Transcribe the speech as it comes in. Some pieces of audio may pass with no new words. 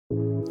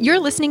You're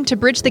listening to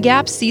Bridge the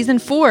Gap Season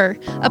 4,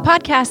 a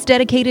podcast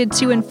dedicated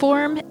to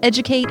inform,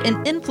 educate,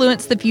 and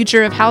influence the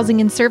future of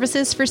housing and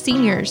services for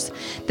seniors.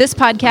 This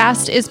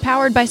podcast is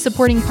powered by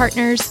supporting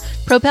partners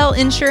Propel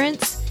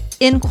Insurance,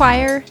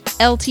 Inquire,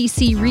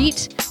 LTC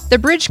REIT, The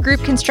Bridge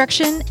Group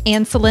Construction,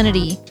 and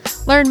Salinity.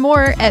 Learn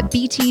more at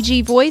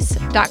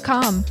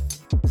btgvoice.com.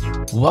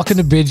 Welcome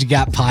to Bridge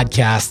Gap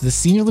Podcast, the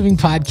senior living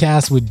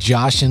podcast with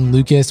Josh and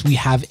Lucas. We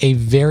have a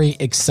very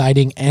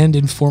exciting and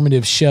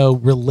informative show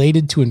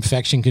related to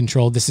infection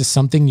control. This is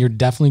something you're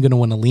definitely going to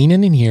want to lean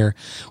in and hear.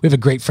 We have a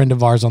great friend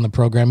of ours on the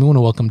program. We want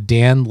to welcome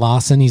Dan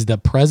Lawson. He's the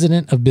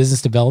president of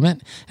business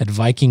development at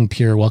Viking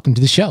Pure. Welcome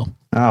to the show.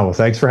 Oh, well,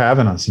 thanks for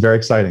having us. Very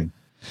exciting.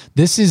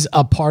 This is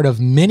a part of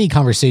many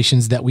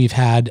conversations that we've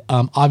had.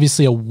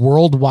 Obviously, a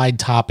worldwide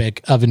topic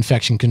of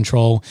infection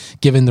control,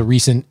 given the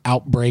recent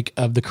outbreak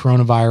of the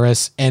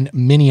coronavirus and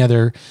many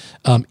other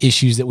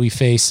issues that we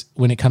face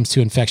when it comes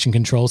to infection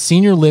control.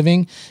 Senior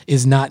living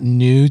is not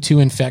new to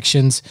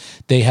infections.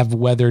 They have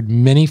weathered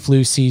many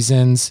flu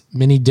seasons,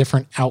 many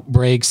different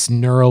outbreaks,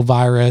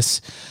 neurovirus,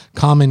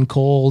 common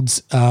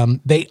colds.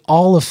 They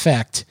all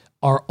affect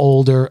our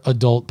older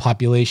adult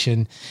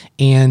population.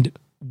 And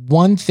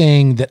one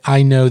thing that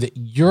I know that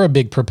you're a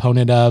big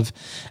proponent of,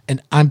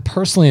 and I'm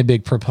personally a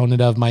big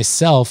proponent of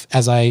myself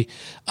as I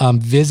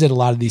visit a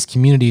lot of these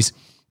communities,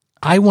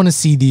 I want to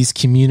see these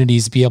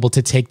communities be able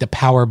to take the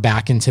power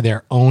back into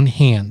their own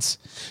hands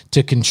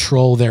to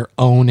control their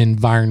own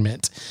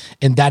environment.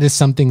 And that is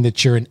something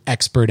that you're an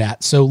expert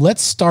at. So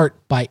let's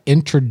start by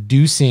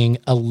introducing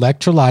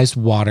electrolyzed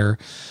water,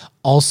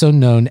 also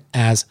known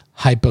as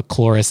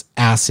hypochlorous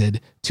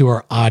acid, to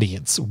our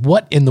audience.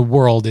 What in the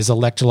world is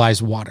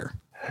electrolyzed water?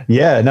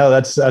 Yeah, no,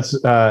 that's.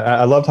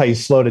 I loved how you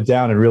slowed it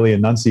down and really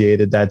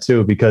enunciated that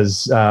too,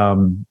 because a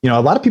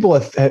lot of people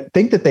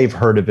think that they've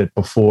heard of it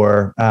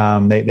before.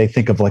 They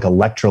think of like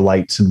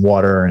electrolytes in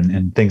water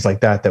and things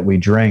like that we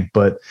drink,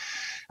 but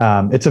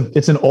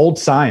it's an old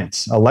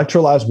science.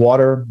 Electrolyzed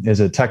water is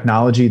a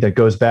technology that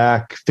goes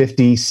back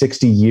 50,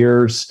 60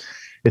 years.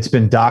 It's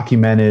been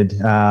documented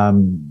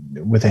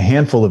with a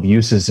handful of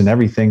uses in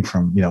everything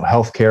from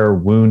healthcare,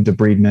 wound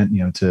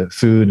debridement, to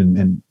food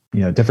and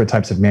different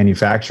types of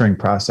manufacturing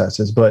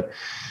processes. But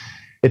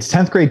it's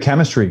 10th grade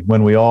chemistry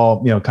when we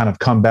all, kind of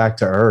come back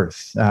to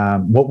earth.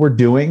 What we're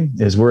doing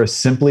is we're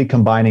simply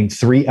combining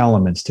three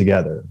elements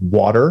together: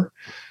 water,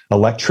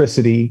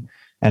 electricity,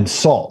 and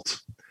salt.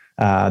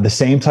 The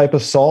same type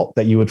of salt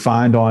that you would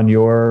find on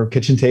your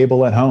kitchen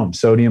table at home,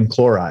 sodium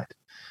chloride.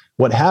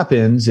 What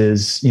happens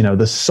is,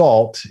 the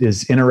salt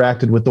is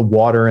interacted with the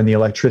water and the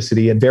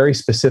electricity at very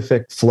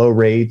specific flow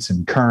rates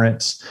and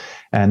currents.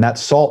 And that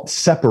salt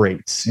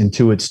separates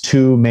into its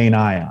two main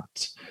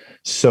ions,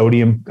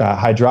 sodium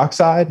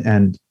hydroxide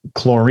and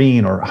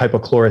chlorine or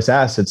hypochlorous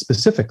acid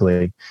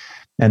specifically.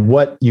 And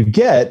what you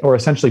get are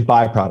essentially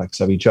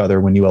byproducts of each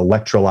other when you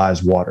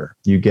electrolyze water.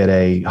 You get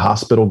a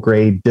hospital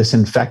grade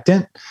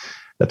disinfectant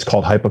that's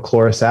called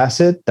hypochlorous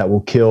acid that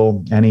will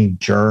kill any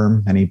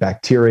germ, any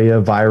bacteria,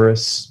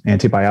 virus,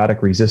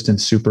 antibiotic resistant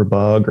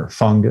superbug or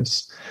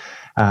fungus.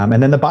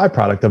 And then the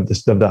byproduct of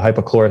the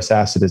hypochlorous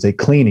acid is a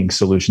cleaning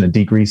solution, a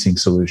degreasing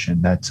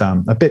solution that's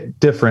a bit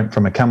different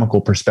from a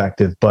chemical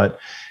perspective, but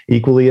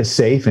equally as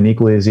safe and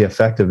equally as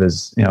effective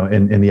as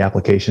in the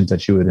applications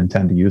that you would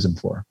intend to use them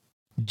for.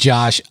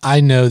 Josh,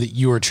 I know that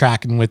you were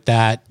tracking with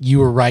that. You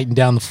were writing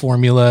down the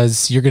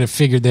formulas. You're going to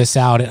figure this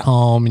out at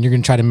home, and you're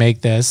going to try to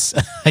make this.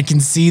 I can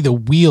see the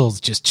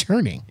wheels just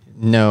churning.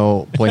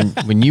 No,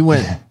 when you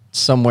went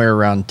somewhere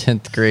around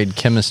 10th grade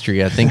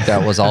chemistry, I think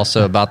that was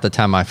also about the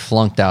time I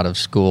flunked out of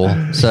school.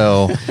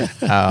 So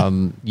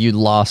you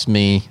lost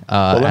me.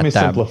 Let me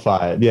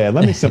simplify it. Yeah,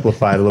 let me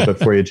simplify it a little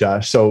bit for you,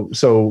 Josh.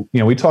 So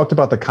we talked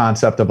about the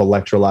concept of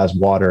electrolyzed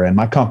water, and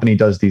my company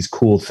does these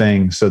cool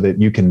things so that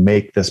you can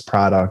make this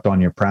product on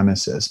your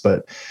premises.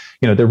 But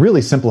to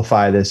really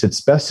simplify this,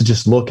 it's best to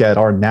just look at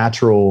our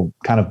natural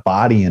kind of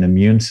body and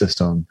immune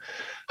system.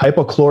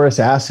 Hypochlorous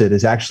acid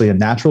is actually a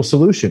natural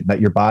solution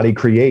that your body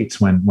creates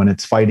when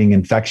it's fighting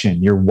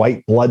infection. Your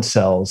white blood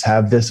cells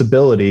have this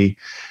ability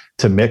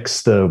to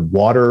mix the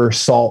water,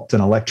 salt,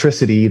 and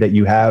electricity that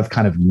you have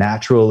kind of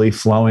naturally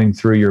flowing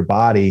through your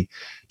body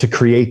to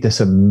create this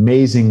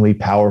amazingly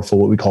powerful,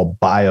 what we call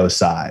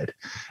biocide,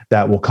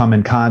 that will come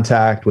in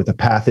contact with a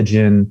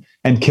pathogen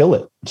and kill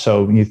it.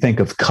 So when you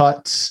think of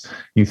cuts,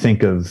 you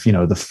think of,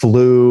 the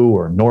flu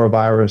or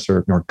norovirus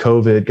or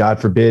COVID, God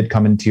forbid,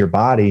 come into your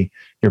body.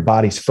 Your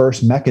body's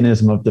first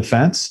mechanism of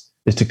defense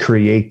is to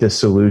create this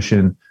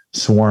solution,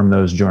 swarm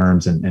those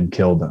germs and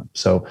kill them.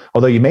 So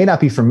although you may not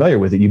be familiar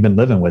with it, you've been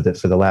living with it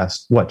for the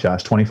last,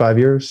 Josh, 25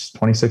 years,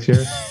 26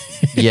 years?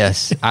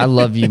 Yes. I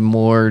love you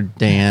more,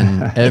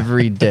 Dan,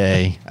 every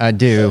day. I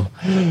do.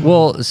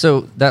 Well,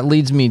 so that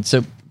leads me.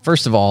 So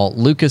first of all,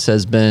 Lucas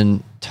has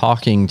been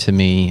talking to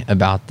me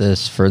about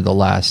this for the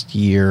last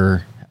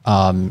year.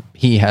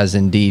 He has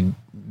indeed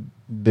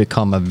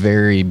become a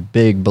very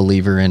big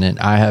believer in it.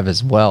 I have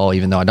as well,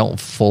 even though I don't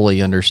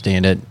fully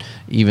understand it,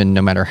 even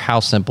no matter how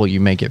simple you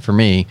make it for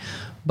me.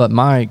 But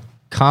my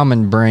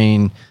common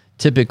brain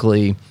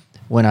typically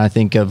when I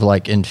think of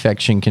like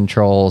infection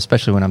control,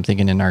 especially when I'm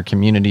thinking in our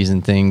communities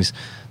and things.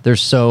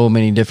 There's so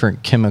many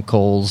different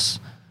chemicals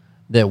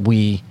that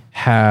we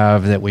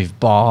have that we've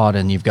bought,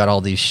 and you've got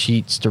all these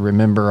sheets to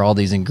remember all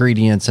these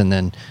ingredients, and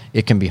then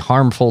it can be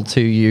harmful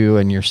to you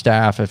and your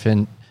staff if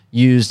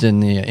used in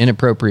the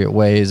inappropriate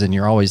ways, and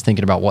you're always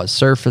thinking about what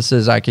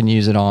surfaces I can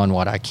use it on,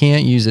 what I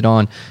can't use it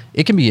on.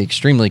 It can be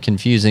extremely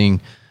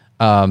confusing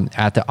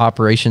at the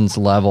operations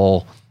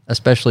level,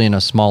 especially in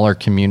a smaller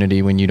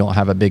community when you don't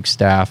have a big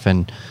staff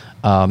and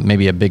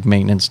maybe a big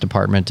maintenance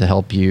department to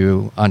help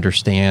you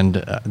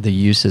understand the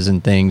uses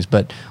and things.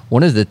 But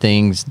one of the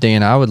things,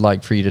 Dan, I would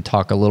like for you to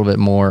talk a little bit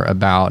more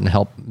about and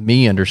help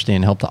me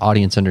understand, help the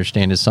audience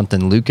understand, is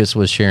something Lucas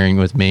was sharing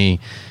with me,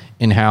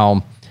 in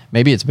how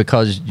maybe it's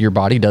because your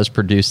body does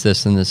produce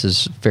this, and this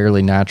is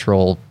fairly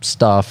natural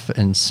stuff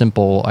and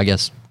simple, I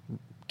guess,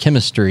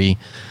 chemistry,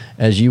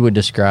 as you would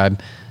describe,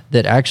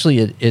 that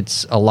actually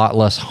it's a lot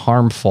less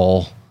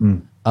harmful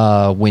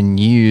when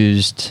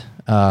used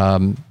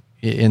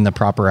in the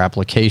proper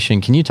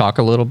application. Can you talk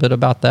a little bit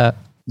about that?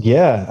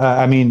 Yeah.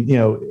 I mean,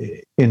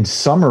 in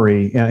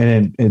summary,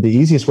 and the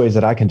easiest ways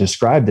that I can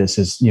describe this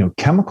is,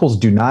 chemicals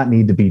do not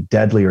need to be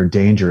deadly or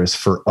dangerous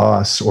for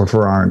us or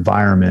for our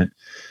environment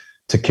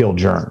to kill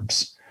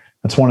germs.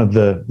 That's one of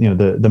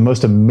the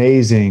most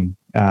amazing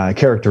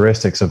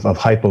characteristics of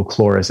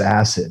hypochlorous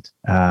acid.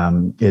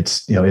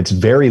 It's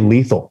very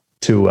lethal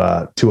to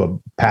a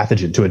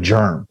pathogen, to a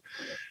germ,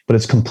 but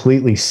it's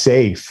completely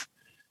safe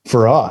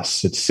for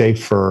us. It's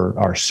safe for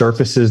our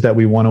surfaces that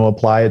we want to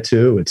apply it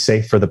to. It's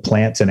safe for the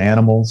plants and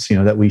animals,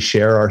 that we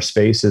share our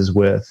spaces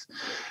with.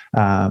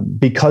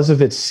 Because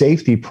of its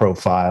safety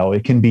profile,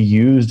 it can be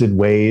used in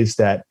ways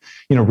that,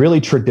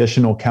 really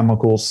traditional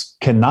chemicals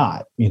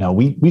cannot.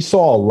 We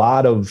saw a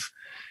lot of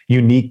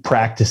unique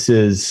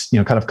practices,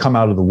 kind of come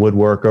out of the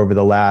woodwork over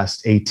the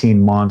last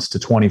 18 months to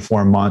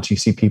 24 months. You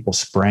see people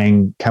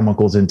spraying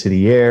chemicals into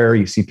the air.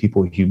 You see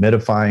people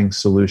humidifying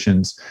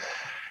solutions.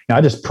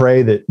 I just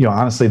pray that,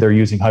 honestly, they're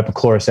using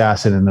hypochlorous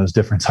acid in those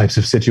different types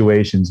of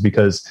situations,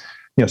 because,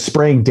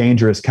 spraying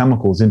dangerous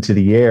chemicals into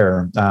the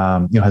air,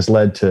 has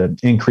led to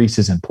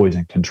increases in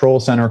poison control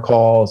center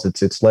calls.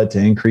 It's led to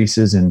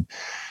increases in,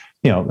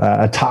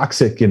 a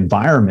toxic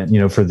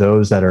environment, for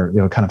those that are,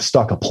 kind of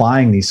stuck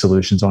applying these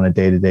solutions on a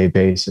day-to-day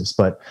basis.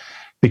 But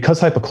because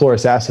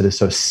hypochlorous acid is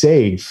so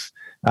safe,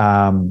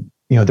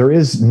 there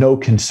is no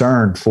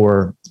concern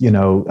for,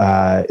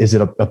 is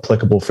it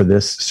applicable for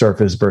this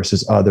surface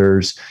versus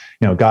others?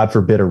 God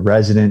forbid a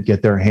resident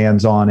get their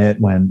hands on it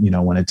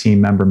when a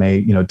team member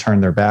may,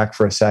 turn their back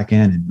for a second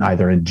and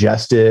either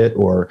ingest it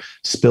or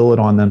spill it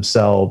on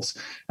themselves.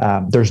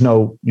 There's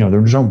no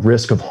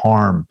risk of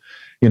harm,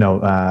 in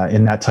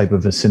that type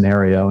of a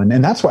scenario.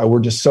 And that's why we're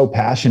just so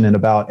passionate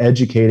about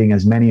educating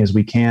as many as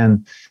we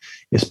can,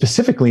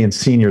 specifically in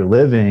senior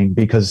living,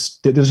 because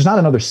there's not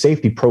another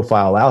safety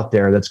profile out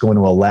there that's going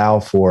to allow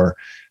for,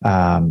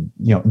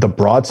 the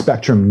broad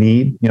spectrum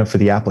need, for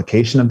the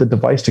application of the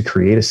device to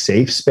create a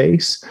safe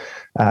space,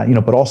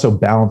 but also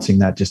balancing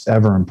that just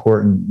ever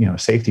important,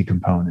 safety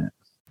component.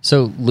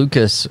 So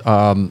Lucas,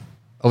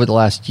 over the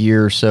last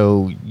year or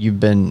so,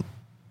 you've been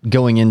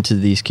going into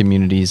these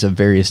communities of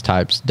various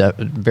types,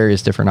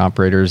 various different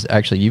operators.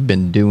 Actually, you've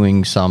been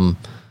doing some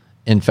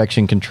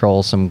infection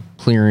control, some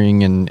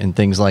clearing and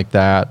things like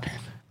that.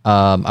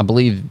 I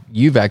believe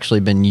you've actually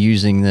been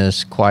using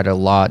this quite a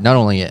lot, not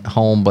only at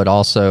home, but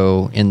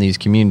also in these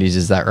communities.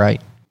 Is that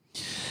right?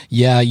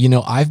 Yeah.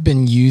 I've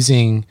been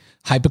using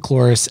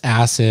hypochlorous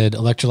acid,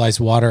 electrolyzed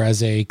water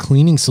as a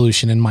cleaning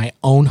solution in my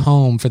own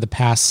home for the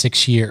past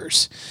 6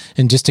 years.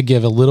 And just to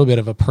give a little bit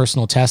of a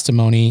personal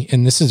testimony,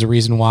 and this is a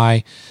reason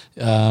why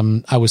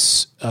I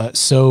was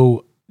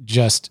so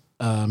just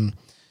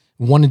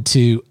wanted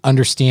to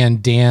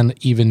understand Dan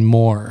even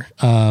more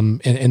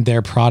and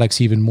their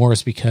products even more,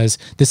 is because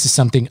this is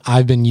something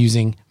I've been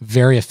using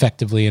very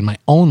effectively in my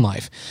own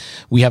life.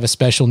 We have a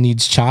special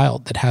needs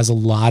child that has a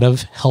lot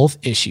of health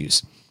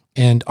issues,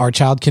 and our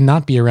child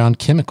cannot be around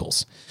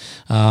chemicals.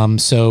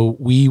 So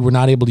we were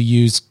not able to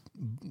use,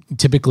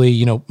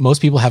 typically,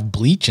 most people have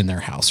bleach in their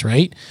house,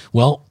 right?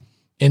 Well,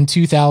 in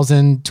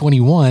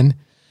 2021,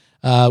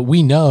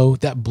 we know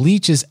that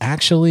bleach is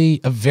actually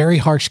a very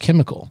harsh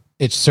chemical.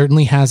 It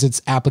certainly has its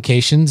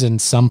applications in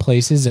some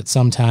places at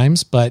some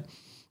times, but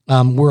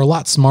we're a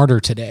lot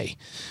smarter today.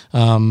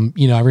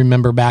 I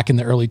remember back in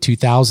the early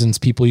 2000s,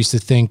 people used to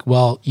think,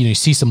 well, you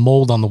see some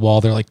mold on the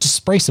wall, they're like, just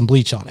spray some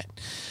bleach on it,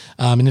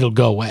 and it'll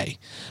go away.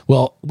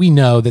 Well, we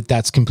know that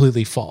that's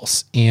completely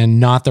false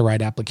and not the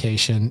right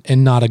application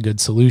and not a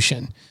good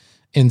solution.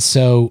 And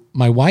so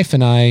my wife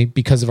and I,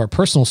 because of our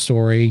personal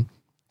story,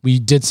 we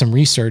did some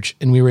research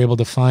and we were able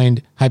to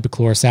find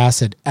hypochlorous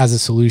acid as a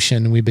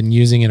solution. And we've been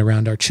using it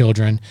around our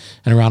children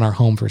and around our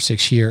home for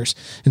 6 years.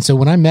 And so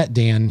when I met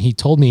Dan, he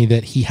told me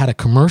that he had a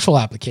commercial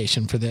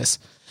application for this.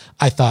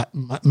 I thought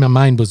my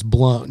mind was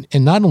blown.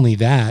 And not only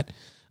that,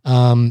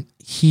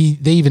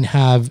 they even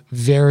have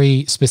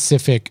very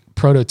specific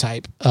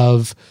prototype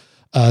of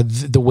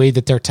the way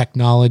that their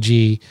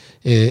technology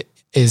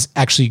is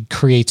actually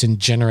creates and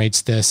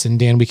generates this. And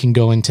Dan, we can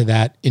go into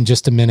that in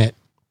just a minute.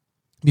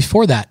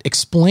 Before that,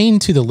 explain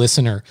to the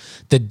listener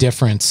the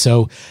difference.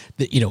 So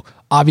that,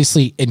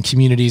 obviously in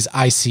communities,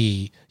 I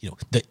see,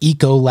 the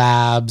eco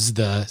labs,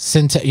 the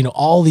Synta,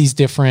 all these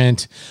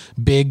different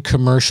big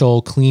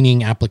commercial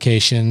cleaning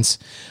applications,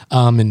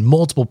 and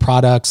multiple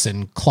products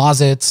and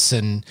closets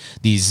and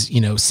these,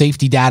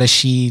 safety data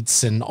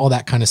sheets and all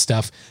that kind of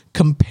stuff.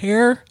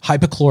 Compare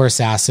hypochlorous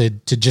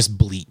acid to just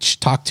bleach.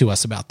 Talk to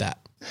us about that.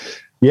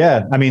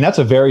 Yeah, I mean, that's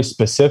a very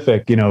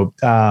specific, comparison,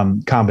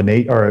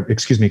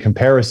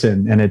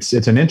 and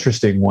it's an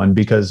interesting one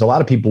because a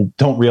lot of people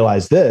don't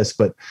realize this,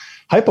 but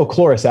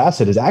hypochlorous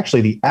acid is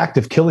actually the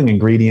active killing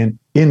ingredient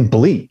in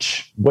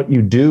bleach. What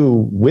you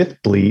do with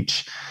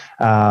bleach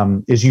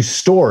is you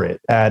store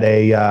it at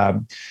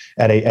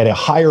a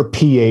higher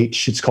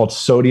pH. It's called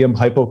sodium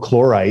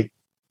hypochlorite.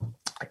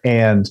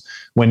 And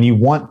when you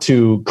want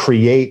to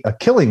create a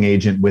killing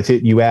agent with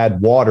it, you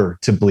add water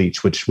to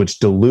bleach, which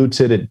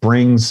dilutes it. It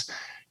brings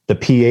the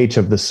pH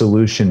of the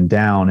solution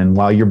down. And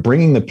while you're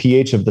bringing the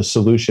pH of the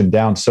solution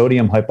down,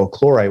 sodium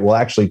hypochlorite will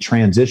actually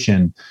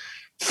transition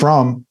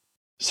from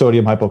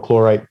sodium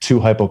hypochlorite to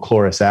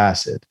hypochlorous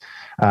acid.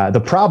 The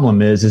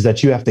problem is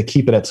that you have to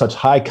keep it at such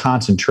high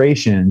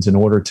concentrations in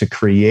order to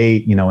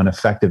create, an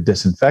effective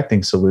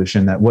disinfecting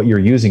solution, that what you're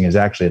using is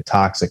actually a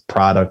toxic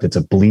product. It's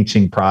a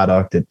bleaching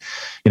product.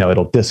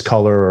 It'll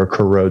discolor or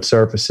corrode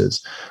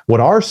surfaces.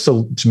 What our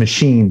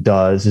machine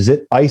does is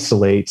it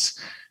isolates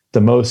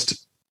the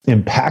most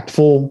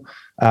impactful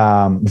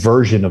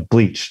version of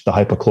bleach, the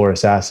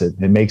hypochlorous acid.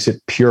 It makes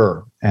it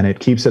pure and it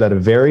keeps it at a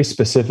very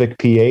specific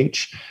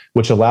pH,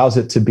 which allows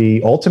it to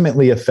be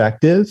ultimately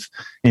effective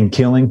in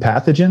killing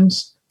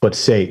pathogens, but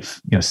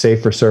safe,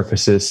 safe for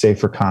surfaces, safe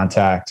for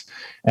contact.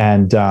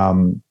 And,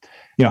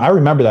 I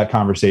remember that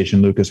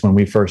conversation, Lucas, when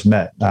we first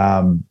met.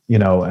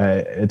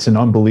 It's an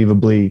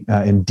unbelievably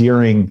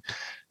endearing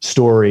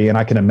story, and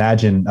I can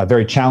imagine a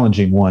very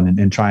challenging one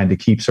in trying to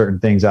keep certain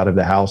things out of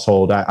the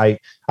household. I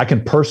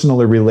can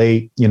personally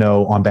relate,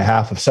 on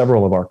behalf of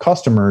several of our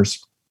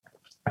customers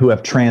who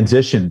have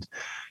transitioned,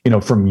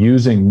 from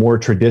using more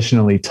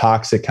traditionally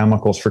toxic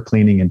chemicals for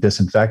cleaning and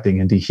disinfecting,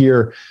 and to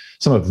hear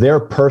some of their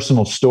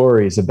personal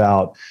stories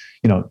about,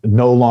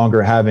 no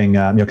longer having,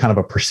 kind of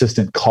a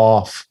persistent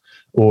cough,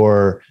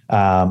 or,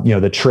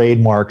 the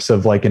trademarks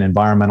of like an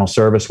environmental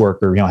service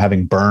worker,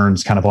 having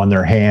burns kind of on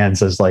their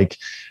hands as like,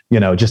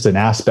 just an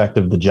aspect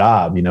of the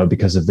job,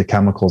 because of the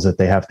chemicals that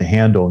they have to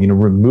handle.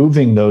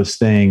 Removing those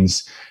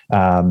things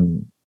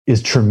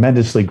is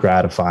tremendously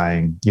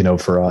gratifying,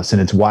 for us.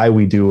 And it's why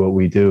we do what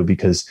we do,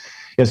 because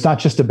it's not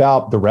just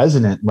about the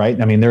resident, right?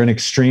 I mean, they're an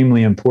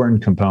extremely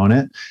important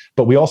component,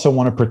 but we also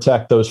want to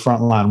protect those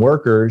frontline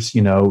workers,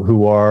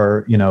 who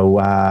are,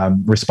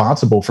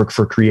 responsible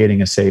for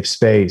creating a safe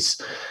space.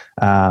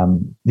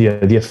 The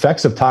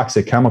effects of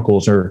toxic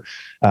chemicals are,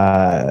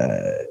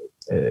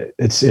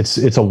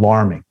 it's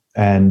alarming.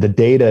 And the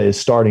data is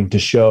starting to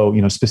show,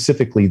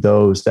 specifically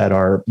those that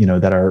are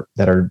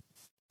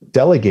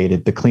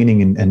delegated the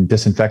cleaning and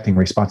disinfecting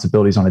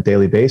responsibilities on a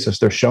daily basis.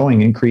 They're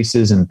showing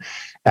increases in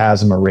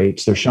asthma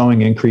rates. They're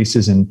showing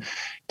increases in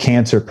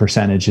cancer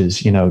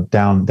percentages,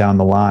 down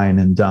the line.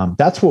 And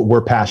that's what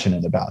we're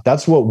passionate about.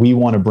 That's what we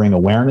want to bring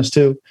awareness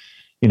to.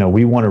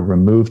 We want to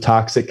remove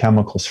toxic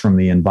chemicals from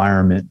the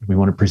environment. We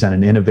want to present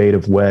an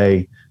innovative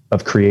way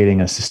of creating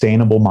a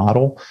sustainable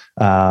model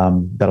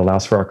that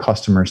allows for our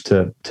customers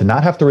to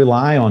not have to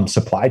rely on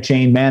supply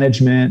chain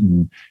management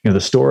and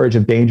the storage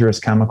of dangerous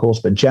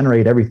chemicals, but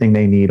generate everything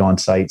they need on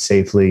site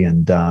safely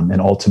and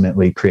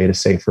ultimately create a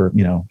safer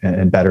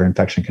and better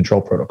infection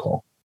control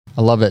protocol.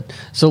 I love it.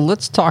 So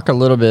let's talk a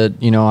little bit.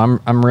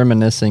 I'm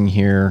reminiscing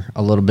here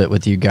a little bit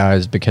with you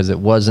guys because it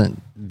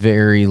wasn't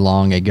very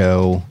long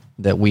ago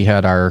that we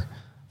had our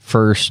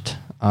first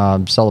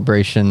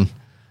celebration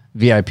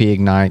VIP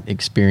Ignite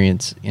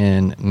experience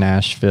in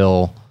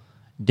Nashville.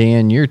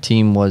 Dan, your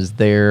team was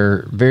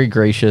there, very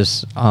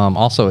gracious,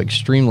 also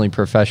extremely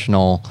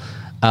professional,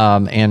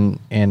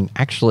 and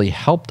actually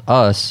helped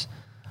us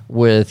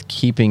with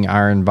keeping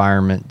our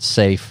environment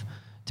safe.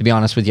 To be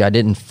honest with you, I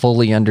didn't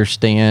fully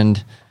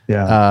understand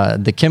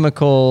the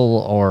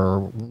chemical or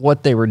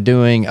what they were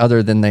doing,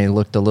 other than they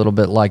looked a little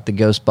bit like the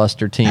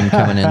Ghostbuster team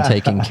coming in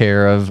taking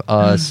care of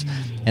us.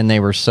 And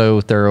they were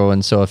so thorough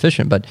and so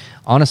efficient. But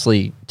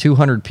honestly,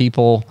 200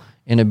 people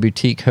in a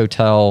boutique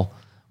hotel.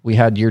 We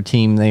had your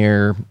team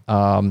there,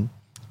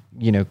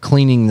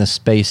 cleaning the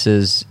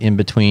spaces in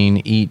between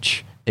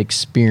each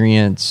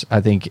experience. I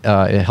think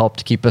it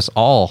helped keep us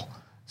all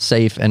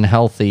safe and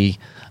healthy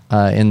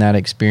in that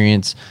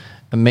experience.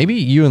 Maybe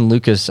you and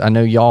Lucas, I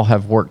know y'all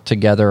have worked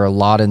together a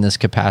lot in this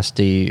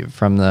capacity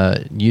from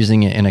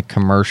using it in a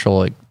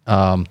commercial,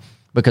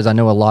 because I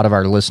know a lot of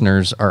our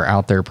listeners are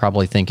out there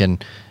probably thinking,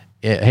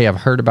 hey, I've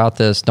heard about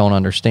this, don't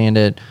understand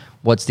it.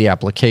 What's the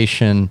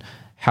application?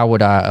 How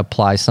would I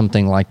apply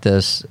something like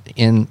this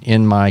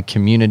in my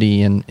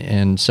community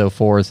and so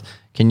forth?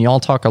 Can you all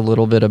talk a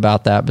little bit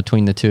about that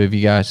between the two of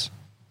you guys?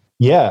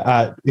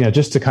 Yeah,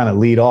 just to kind of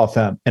lead off,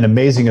 an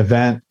amazing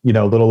event,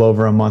 a little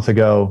over a month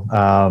ago.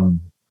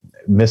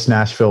 Miss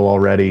Nashville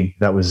already.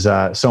 That was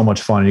so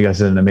much fun. You guys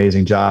did an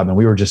amazing job, and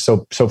we were just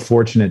so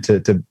fortunate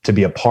to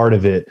be a part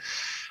of it.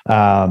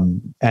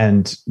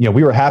 And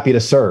we were happy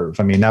to serve.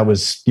 I mean, that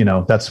was,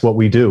 that's what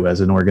we do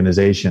as an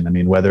organization. I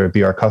mean, whether it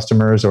be our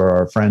customers or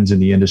our friends in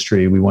the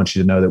industry, we want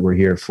you to know that we're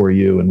here for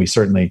you. And we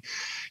certainly,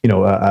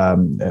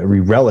 we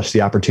relish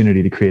the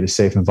opportunity to create a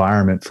safe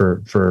environment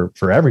for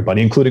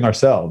everybody, including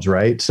ourselves.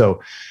 Right.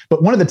 So,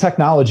 but one of the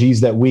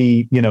technologies that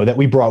we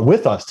brought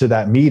with us to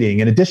that meeting,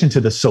 in addition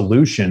to the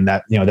solution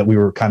that we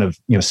were kind of,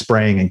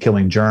 spraying and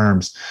killing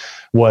germs,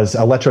 was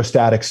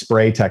electrostatic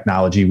spray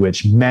technology,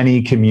 which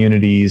many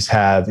communities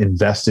have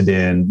invested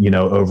in,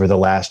 over the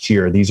last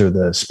year. These are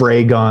the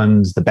spray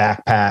guns, the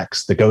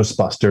backpacks, the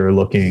Ghostbuster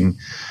looking,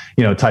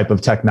 type of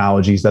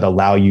technologies that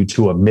allow you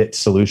to emit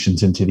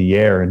solutions into the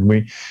air. And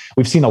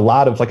we've seen a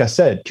lot of, like I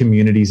said,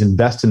 communities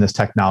invest in this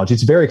technology.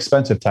 It's very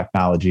expensive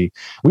technology.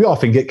 We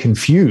often get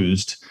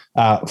confused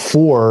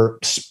for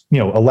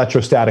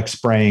electrostatic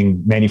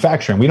spraying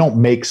manufacturing. We don't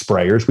make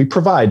sprayers. We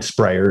provide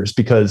sprayers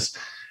because,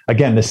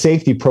 again, the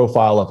safety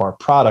profile of our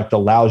product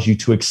allows you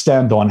to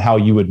extend on how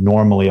you would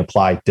normally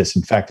apply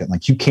disinfectant.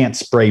 Like you can't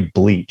spray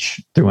bleach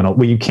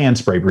you can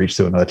spray bleach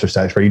through an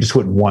electrostatic spray. You just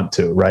wouldn't want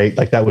to, right?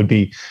 Like that would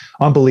be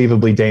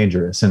unbelievably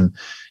dangerous. And,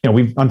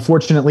 we've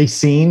unfortunately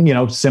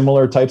seen,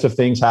 similar types of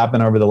things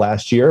happen over the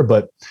last year,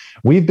 but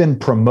we've been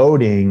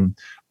promoting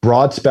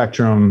broad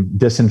spectrum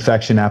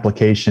disinfection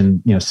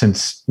application,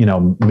 since,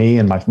 me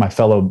and my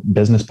fellow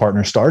business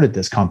partner started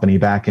this company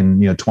back in,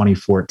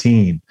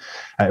 2014.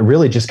 It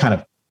really just kind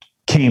of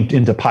came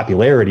into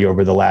popularity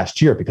over the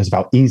last year because of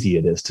how easy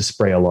it is to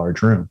spray a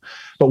large room.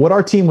 But what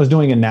our team was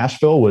doing in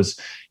Nashville was,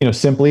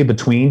 simply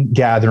between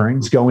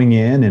gatherings, going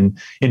in and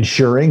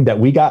ensuring that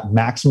we got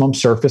maximum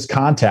surface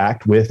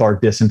contact with our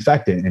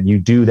disinfectant. And you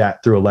do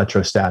that through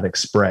electrostatic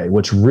spray.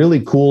 What's really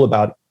cool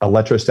about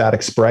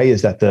electrostatic spray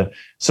is that the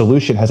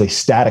solution has a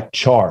static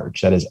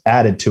charge that is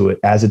added to it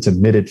as it's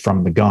emitted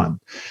from the gun.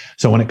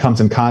 So when it comes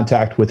in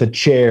contact with a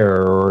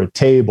chair or a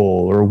table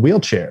or a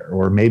wheelchair,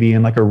 or maybe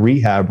in like a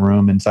rehab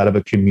room inside of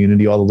a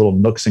community, all the little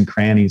nooks and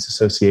crannies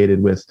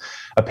associated with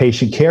a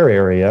patient care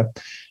area,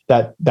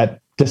 that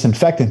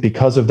disinfectant,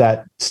 because of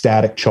that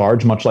static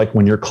charge, much like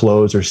when your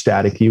clothes are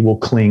staticky, will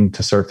cling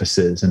to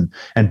surfaces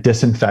and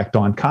disinfect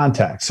on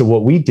contact. So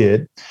what we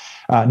did,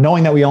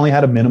 knowing that we only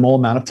had a minimal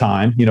amount of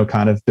time,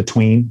 kind of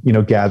between,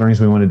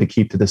 gatherings, we wanted to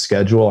keep to the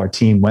schedule. Our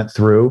team went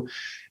through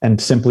and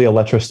simply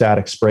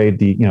electrostatic sprayed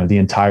the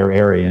entire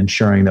area,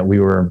 ensuring that we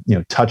were,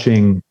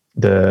 touching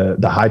the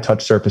high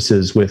touch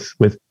surfaces with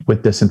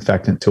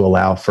disinfectant to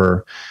allow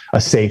for a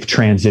safe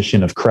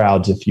transition of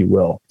crowds, if you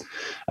will,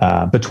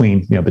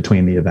 between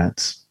the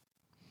events.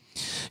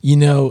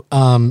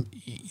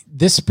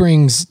 This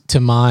brings to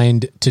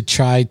mind, to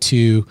try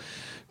to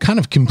kind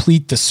of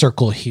complete the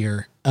circle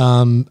here.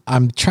 I'm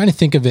trying to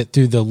think of it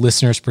through the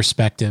listener's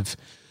perspective.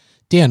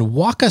 Dan,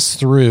 walk us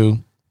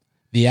through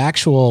the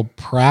actual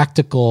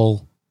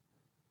practical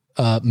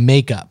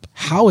makeup.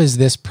 How is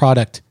this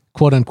product,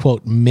 quote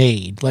unquote,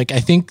 made? Like, I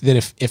think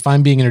that if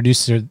I'm being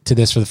introduced to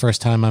this for the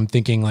first time, I'm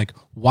thinking like,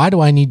 why do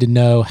I need to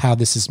know how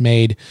this is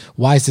made?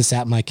 Why is this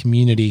at my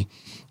community?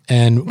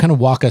 And kind of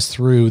walk us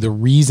through the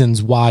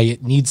reasons why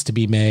it needs to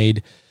be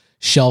made,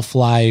 shelf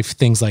life,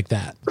 things like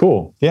that.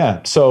 Cool.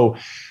 Yeah. So,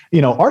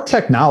 our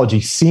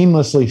technology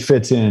seamlessly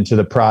fits into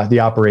the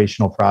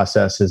operational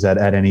processes at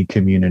any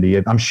community.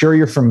 I'm sure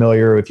you're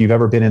familiar, if you've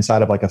ever been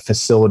inside of like a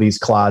facilities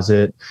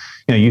closet,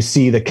 you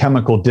see the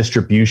chemical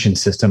distribution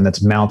system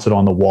that's mounted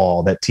on the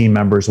wall that team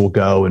members will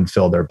go and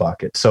fill their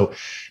buckets. So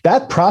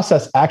that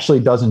process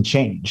actually doesn't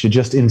change. It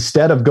just,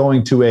 instead of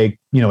going to a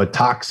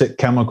toxic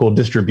chemical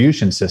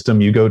distribution system,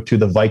 you go to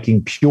the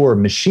Viking Pure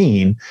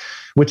machine,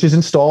 which is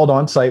installed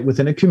on site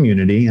within a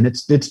community. And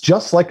it's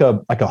just like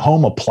a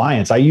home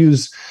appliance. I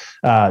use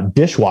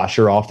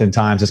dishwasher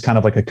oftentimes as kind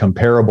of like a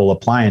comparable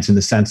appliance, in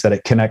the sense that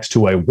it connects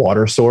to a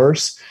water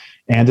source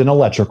and an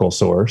electrical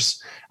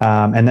source.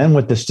 And then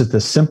with this, just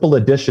the simple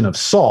addition of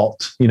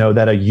salt,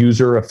 that a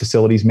user, a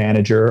facilities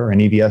manager, or an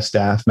EVS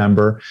staff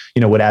member,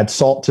 would add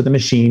salt to the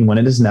machine when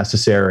it is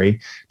necessary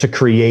to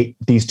create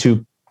these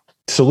two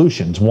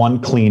solutions, one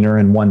cleaner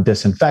and one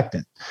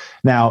disinfectant.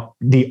 Now,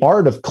 the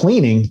art of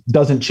cleaning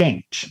doesn't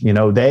change.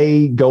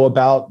 They go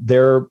about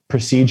their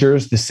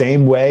procedures the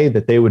same way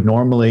that they would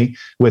normally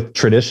with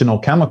traditional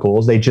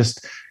chemicals. They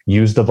just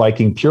use the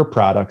Viking Pure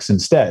products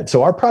instead.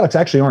 So our products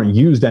actually aren't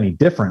used any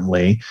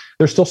differently.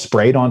 They're still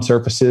sprayed on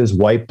surfaces,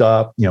 wiped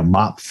up,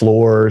 mop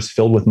floors,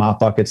 filled with mop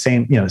buckets,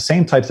 same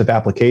types of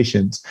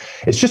applications.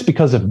 It's just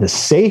because of the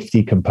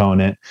safety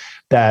component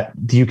that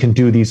you can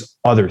do these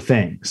other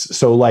things.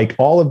 So like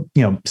all of,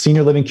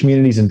 senior living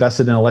communities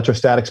invested in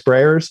electrostatic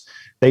sprayers,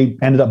 they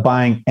ended up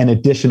buying an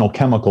additional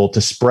chemical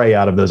to spray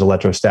out of those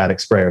electrostatic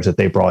sprayers that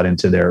they brought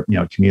into their,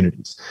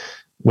 communities.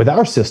 With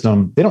our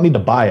system, they don't need to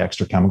buy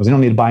extra chemicals. They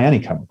don't need to buy any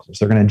chemicals.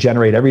 They're going to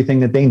generate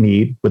everything that they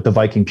need with the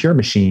Viking Pure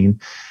machine.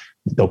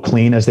 They'll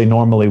clean as they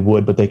normally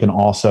would, but they can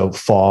also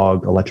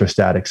fog,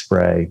 electrostatic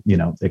spray,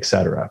 et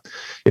cetera.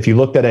 If you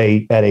looked at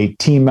a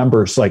team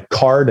member's like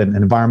cart, an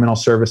environmental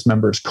service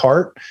member's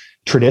cart,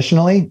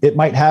 traditionally it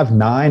might have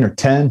 9 or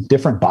 10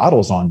 different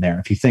bottles on there.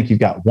 If you think you've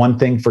got one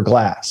thing for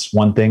glass,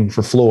 one thing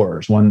for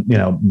floors, one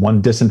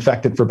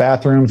disinfectant for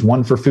bathrooms,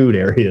 one for food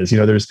areas,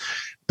 there's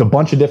a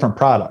bunch of different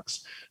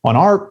products. On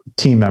our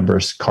team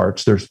members'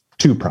 carts, there's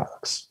 2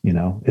 products.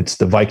 It's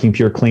the Viking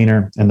Pure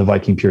Cleaner and the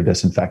Viking Pure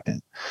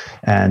Disinfectant.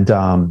 And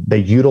they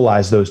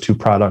utilize those 2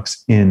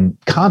 products in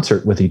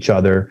concert with each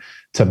other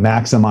to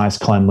maximize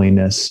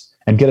cleanliness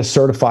and get a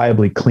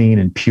certifiably clean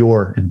and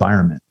pure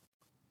environment.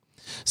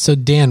 So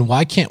Dan,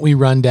 why can't we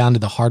run down to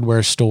the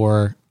hardware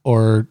store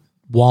or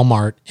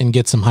Walmart and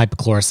get some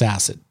hypochlorous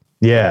acid?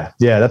 Yeah,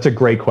 that's a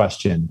great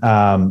question.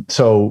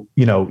 So,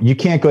 you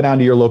can't go down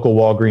to your local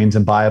Walgreens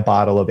and buy a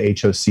bottle of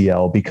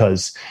HOCl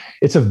because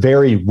it's a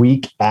very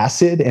weak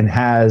acid and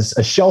has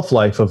a shelf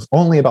life of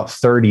only about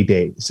 30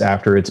 days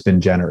after it's been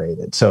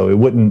generated. So it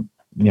wouldn't,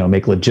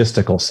 make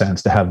logistical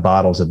sense to have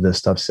bottles of this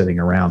stuff sitting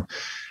around.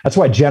 That's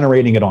why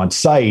generating it on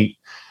site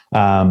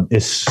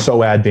is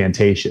so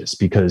advantageous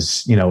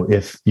because,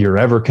 if you're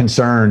ever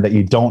concerned that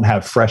you don't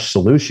have fresh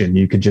solution,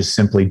 you could just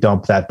simply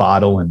dump that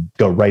bottle and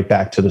go right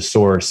back to the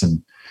source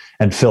and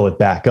fill it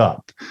back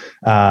up.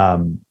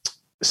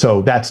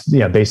 So that's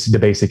the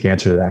basic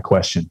answer to that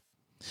question.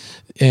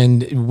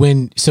 And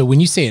when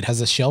you say it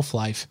has a shelf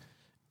life,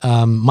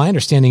 my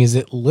understanding is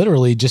it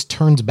literally just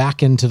turns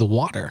back into the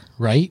water,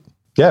 right?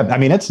 Yeah. I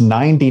mean, it's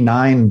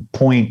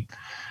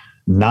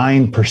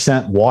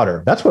 99.9%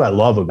 water. That's what I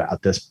love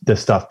about this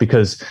stuff,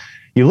 because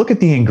you look at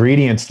the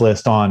ingredients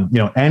list on,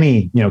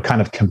 any,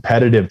 kind of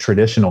competitive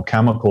traditional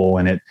chemical,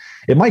 and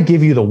it might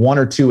give you the 1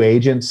 or 2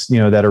 agents,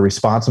 that are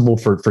responsible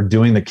for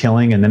doing the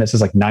killing. And then it says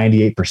like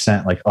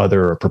 98% like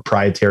other or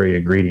proprietary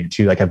ingredients.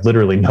 You have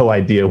literally no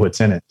idea what's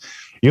in it.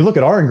 You look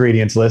at our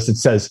ingredients list, it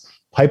says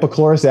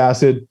hypochlorous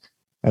acid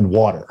and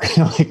water.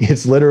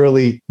 It's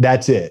literally,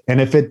 that's it.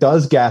 And if it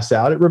does gas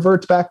out, it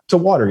reverts back to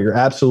water. You're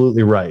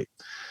absolutely right.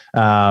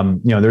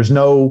 There's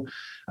no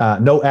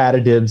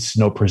additives,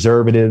 no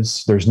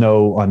preservatives. There's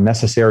no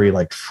unnecessary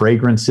like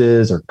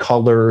fragrances or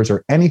colors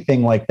or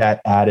anything like that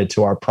added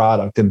to our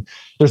product. And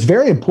there's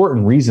very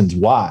important reasons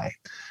why.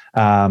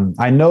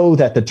 I know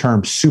that the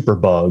term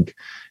superbug,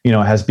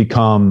 has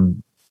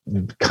become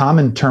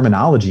common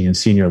terminology in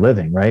senior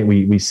living, right?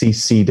 We see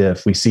C.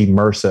 diff, we see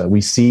MRSA,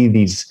 we see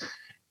these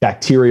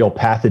bacterial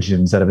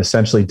pathogens that have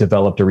essentially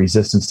developed a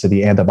resistance to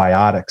the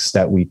antibiotics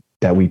that we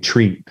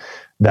treat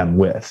them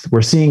with.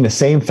 We're seeing the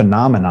same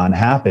phenomenon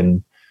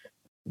happen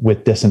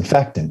with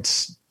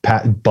disinfectants.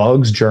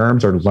 Bugs,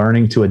 germs are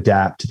learning to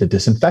adapt to the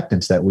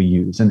disinfectants that we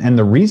use. And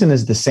the reason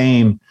is the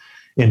same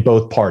in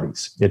both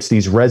parties. It's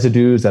these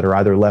residues that are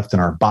either left in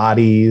our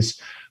bodies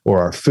or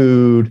our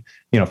food,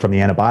 from the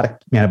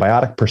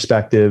antibiotic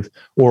perspective,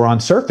 or on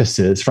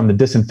surfaces from the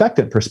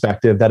disinfectant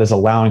perspective that is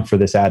allowing for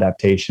this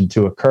adaptation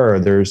to occur.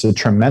 There's a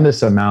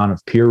tremendous amount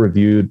of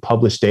peer-reviewed,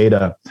 published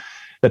data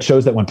that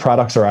shows that when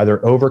products are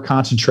either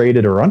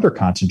over-concentrated or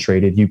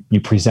under-concentrated, you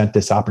present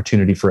this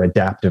opportunity for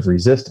adaptive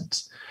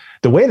resistance.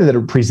 The way that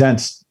it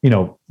presents,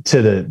 to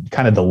the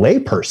kind of the lay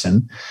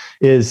person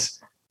is,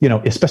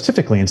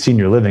 specifically in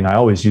senior living, I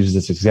always use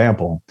this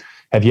example.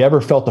 Have you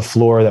ever felt the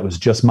floor that was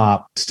just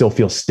mopped still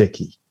feels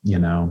sticky,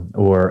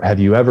 or have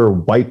you ever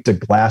wiped a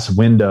glass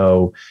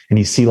window and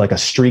you see like a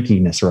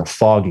streakiness or a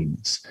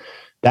fogginess?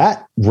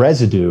 That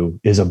residue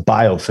is a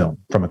biofilm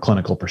from a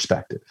clinical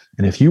perspective.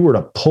 And if you were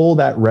to pull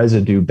that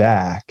residue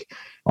back,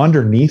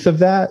 underneath of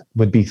that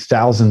would be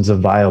thousands of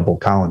viable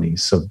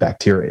colonies of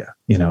bacteria,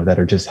 that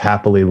are just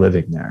happily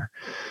living there.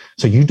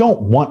 So you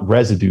don't want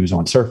residues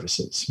on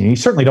surfaces. You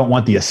certainly don't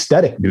want the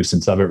aesthetic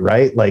nuisance of it,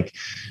 right? Like,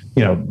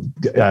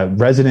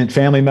 resident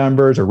family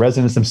members or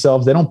residents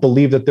themselves, they don't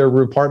believe that their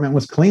apartment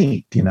was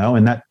cleaned,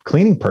 and that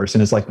cleaning person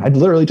is like, I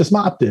literally just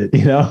mopped it,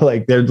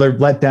 like they're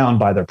let down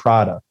by their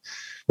product.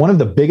 One of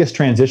the biggest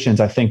transitions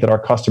I think that our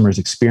customers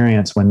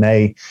experience when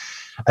they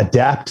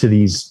adapt to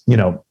these,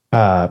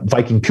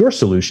 Viking Pure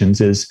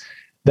solutions is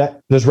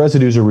that those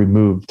residues are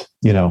removed,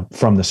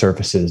 from the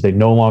surfaces. They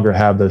no longer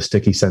have those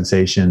sticky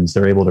sensations.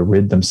 They're able to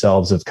rid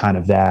themselves of kind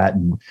of that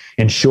and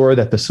ensure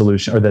that the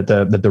solution or that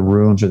the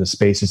rooms or the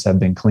spaces have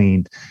been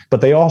cleaned.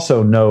 But they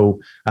also know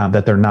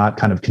that they're not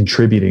kind of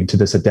contributing to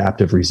this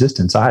adaptive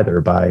resistance either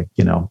by,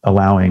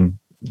 allowing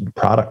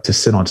product to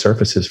sit on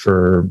surfaces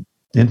for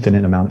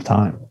infinite amount of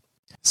time.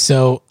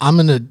 So I'm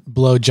going to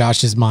blow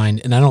Josh's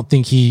mind, and I don't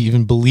think he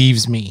even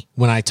believes me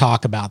when I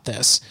talk about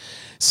this.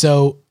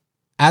 So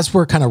as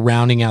we're kind of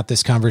rounding out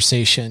this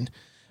conversation,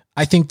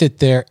 I think that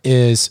there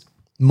is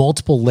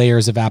multiple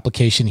layers of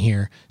application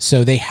here.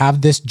 So they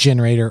have this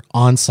generator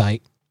on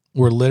site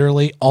where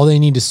literally all they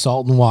need is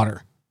salt and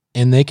water,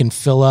 and they can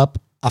fill up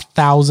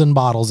 1,000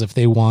 bottles if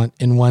they want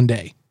in one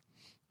day.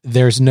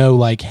 There's no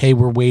like, hey,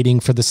 we're waiting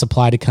for the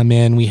supply to come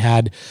in. We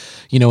had,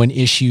 an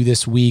issue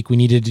this week. We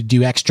needed to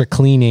do extra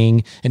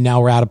cleaning and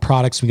now we're out of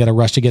products. We got to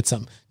rush to get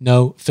some.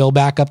 No, fill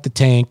back up the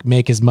tank,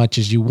 make as much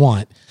as you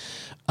want.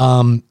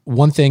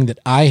 One thing that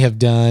I have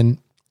done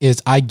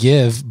is I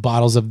give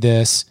bottles of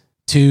this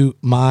to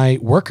my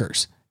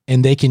workers,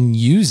 and they can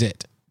use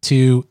it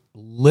to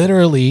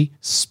literally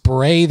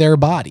spray their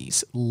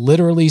bodies,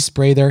 literally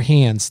spray their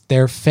hands,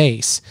 their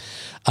face.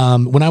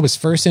 When I was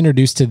first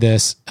introduced to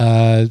this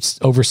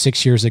over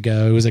 6 years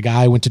ago, it was a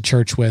guy I went to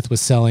church with,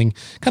 was selling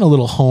kind of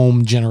little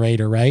home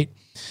generator, right?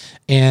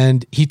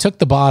 And he took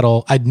the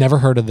bottle. I'd never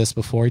heard of this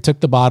before. He took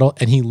the bottle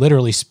and he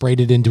literally sprayed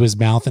it into his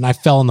mouth, and I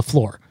fell on the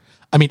floor.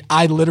 I mean,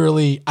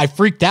 I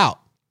freaked out.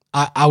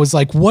 I was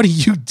like, what are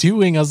you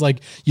doing? I was like,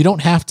 you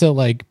don't have to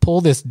like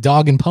pull this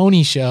dog and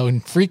pony show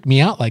and freak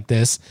me out like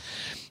this.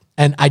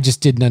 And I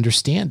just didn't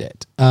understand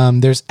it.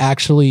 There's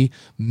actually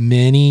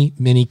many,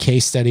 many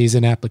case studies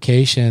and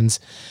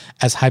applications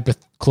as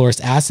hypochlorous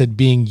acid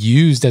being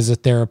used as a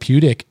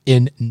therapeutic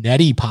in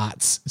neti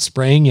pots,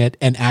 spraying it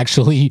and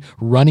actually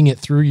running it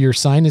through your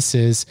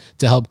sinuses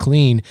to help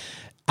clean.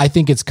 I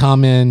think it's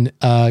common,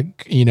 a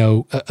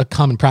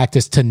common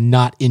practice to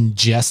not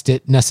ingest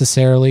it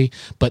necessarily,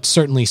 but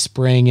certainly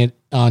spraying it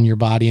on your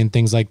body and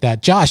things like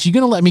that. Josh, you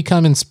going to let me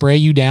come and spray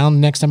you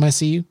down next time I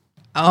see you?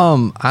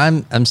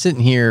 I'm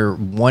sitting here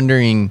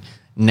wondering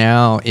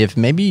now if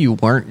maybe you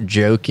weren't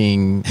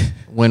joking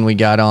when we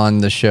got on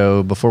the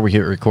show before we hit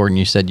record and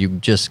you said you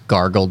just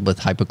gargled with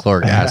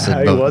hypochloric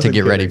acid to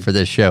get ready for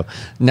this show.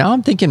 Now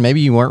I'm thinking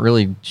maybe you weren't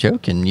really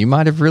joking. You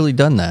might have really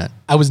done that.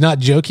 I was not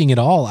joking at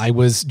all. I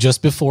was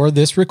just before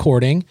this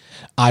recording,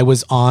 I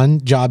was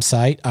on job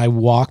site. I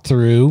walked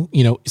through,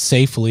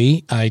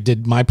 safely. I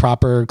did my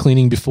proper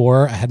cleaning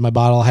before. I had my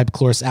bottle of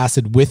hypochlorous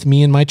acid with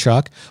me in my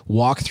truck,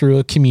 walked through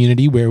a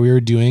community where we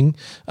were doing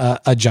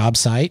a job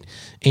site.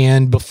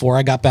 And before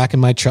I got back in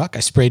my truck,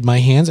 I sprayed my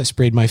hands. I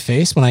sprayed my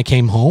face. When I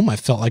came home, I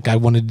felt like I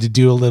wanted to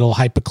do a little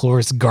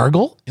hypochlorous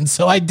gargle. And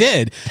so I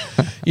did,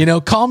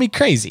 call me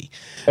crazy.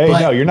 Hey,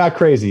 no, you're not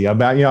crazy.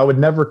 I would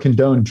never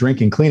condone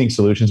drinking cleaning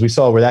solutions. We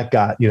saw where that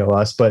got,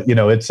 us, but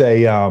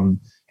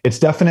it's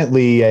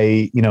definitely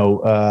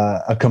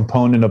a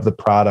component of the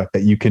product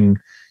that you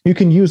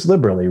can use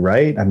liberally,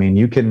 right? I mean,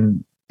 you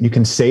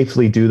can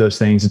safely do those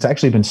things. It's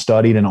actually been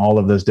studied in all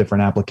of those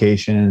different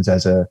applications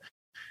as a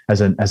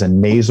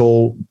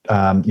nasal,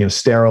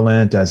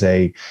 sterilant, as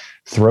a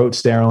throat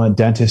sterilant.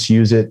 Dentists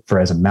use it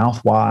as a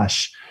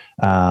mouthwash.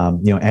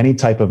 Any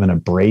type of an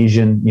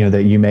abrasion,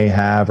 that you may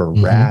have, or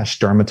rash,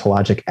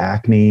 dermatologic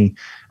acne,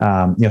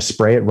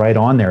 spray it right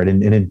on there. It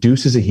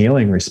induces a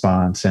healing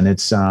response. And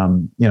it's,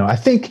 I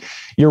think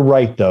you're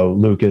right though,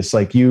 Lucas,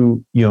 like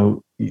you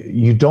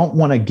don't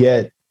want to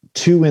get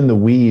too in the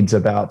weeds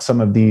about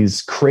some of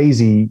these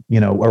crazy,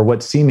 or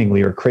what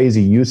seemingly are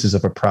crazy uses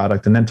of a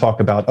product, and then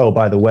talk about, oh,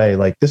 by the way,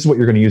 like this is what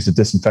you're going to use to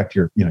disinfect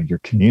your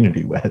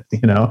community with,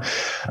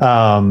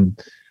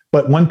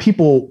 but when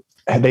people,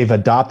 they've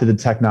adopted the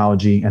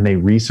technology and they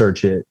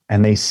research it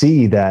and they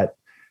see that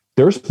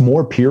there's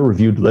more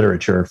peer-reviewed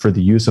literature for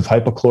the use of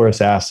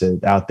hypochlorous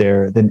acid out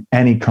there than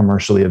any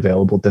commercially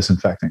available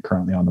disinfectant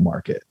currently on the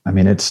market. I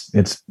mean, it's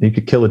you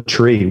could kill a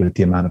tree with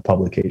the amount of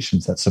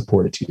publications that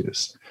support its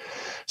use.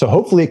 So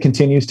hopefully it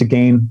continues to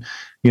gain,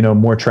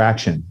 more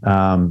traction.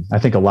 I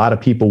think a lot of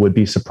people would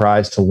be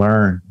surprised to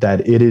learn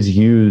that it is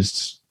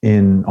used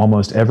in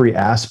almost every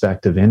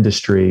aspect of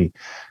industry.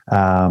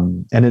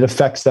 And it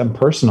affects them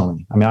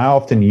personally. I mean, I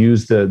often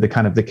use the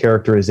kind of the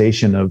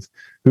characterization of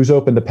who's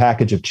opened a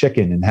package of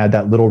chicken and had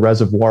that little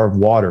reservoir of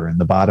water in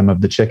the bottom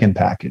of the chicken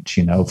package,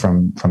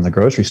 from the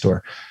grocery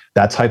store.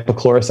 That's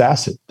hypochlorous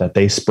acid that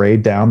they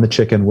sprayed down the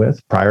chicken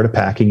with prior to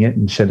packing it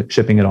and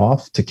shipping it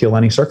off to kill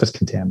any surface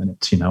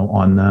contaminants,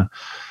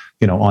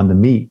 on the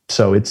meat.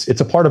 So it's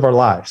a part of our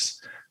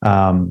lives.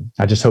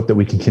 I just hope that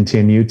we can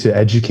continue to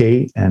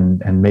educate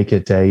and make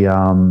it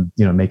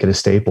a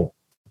staple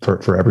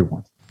for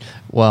everyone.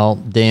 Well,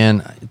 Dan,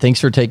 thanks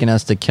for taking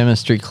us to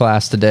chemistry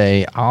class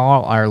today.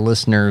 All our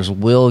listeners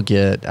will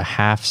get a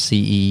half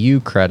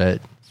CEU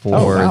credit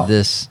for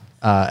this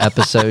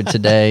episode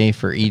today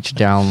for each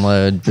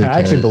download. I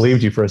actually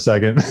believed you for a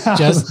second.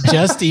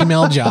 just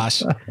email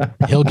Josh.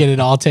 He'll get it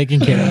all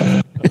taken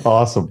care of.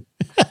 Awesome.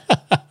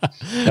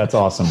 That's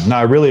awesome. No,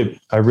 I really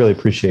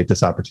appreciate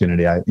this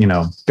opportunity. I,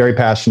 very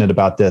passionate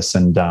about this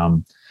and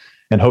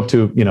hope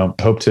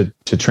to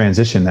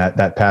transition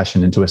that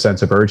passion into a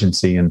sense of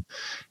urgency and,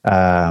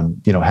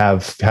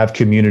 have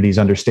communities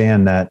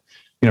understand that,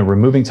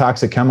 removing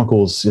toxic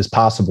chemicals is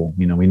possible.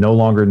 We no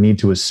longer need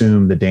to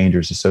assume the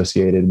dangers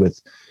associated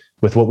with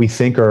what we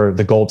think are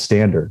the gold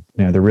standard.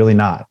 They're really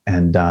not.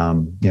 And,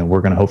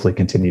 we're going to hopefully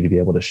continue to be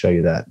able to show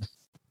you that.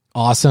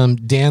 Awesome.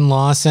 Dan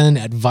Lawson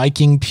at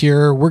Viking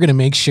Pure. We're going to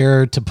make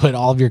sure to put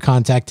all of your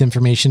contact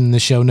information in the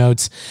show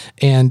notes.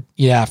 And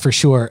yeah, for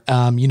sure.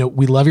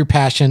 We love your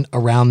passion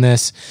around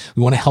this.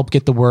 We want to help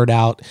get the word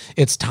out.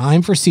 It's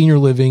time for senior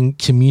living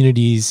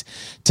communities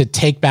to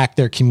take back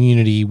their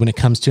community when it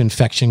comes to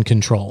infection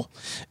control.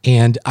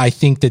 And I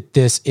think that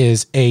this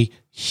is a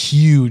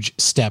huge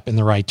step in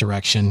the right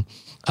direction.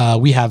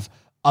 We have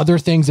other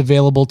things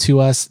available to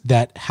us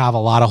that have a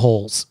lot of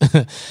holes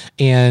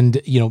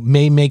and,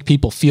 may make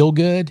people feel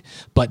good,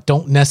 but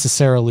don't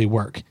necessarily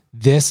work.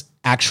 This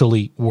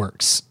actually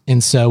works.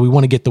 And so we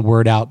want to get the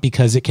word out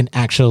because it can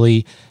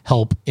actually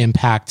help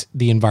impact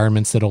the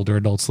environments that older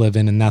adults live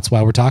in. And that's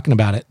why we're talking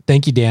about it.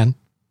 Thank you, Dan.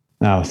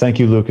 No, thank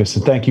you, Lucas.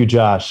 And thank you,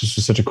 Josh. This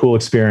was such a cool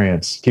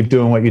experience. Keep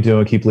doing what you do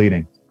and keep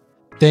leading.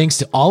 Thanks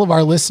to all of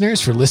our listeners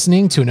for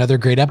listening to another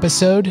great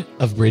episode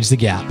of Bridge the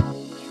Gap.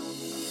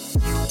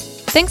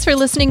 Thanks for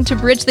listening to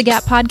Bridge the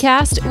Gap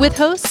podcast with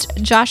hosts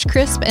Josh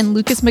Crisp and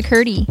Lucas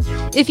McCurdy.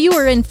 If you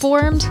were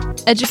informed,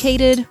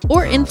 educated,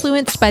 or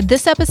influenced by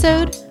this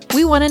episode,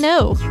 we want to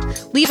know.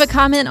 Leave a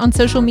comment on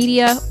social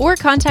media or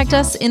contact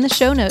us in the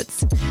show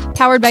notes.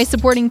 Powered by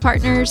supporting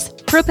partners,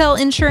 Propel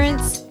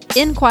Insurance,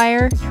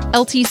 Inquire,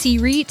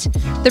 LTC REIT,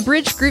 The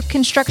Bridge Group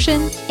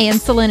Construction, and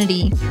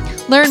Salinity.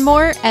 Learn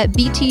more at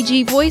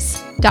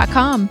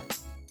btgvoice.com.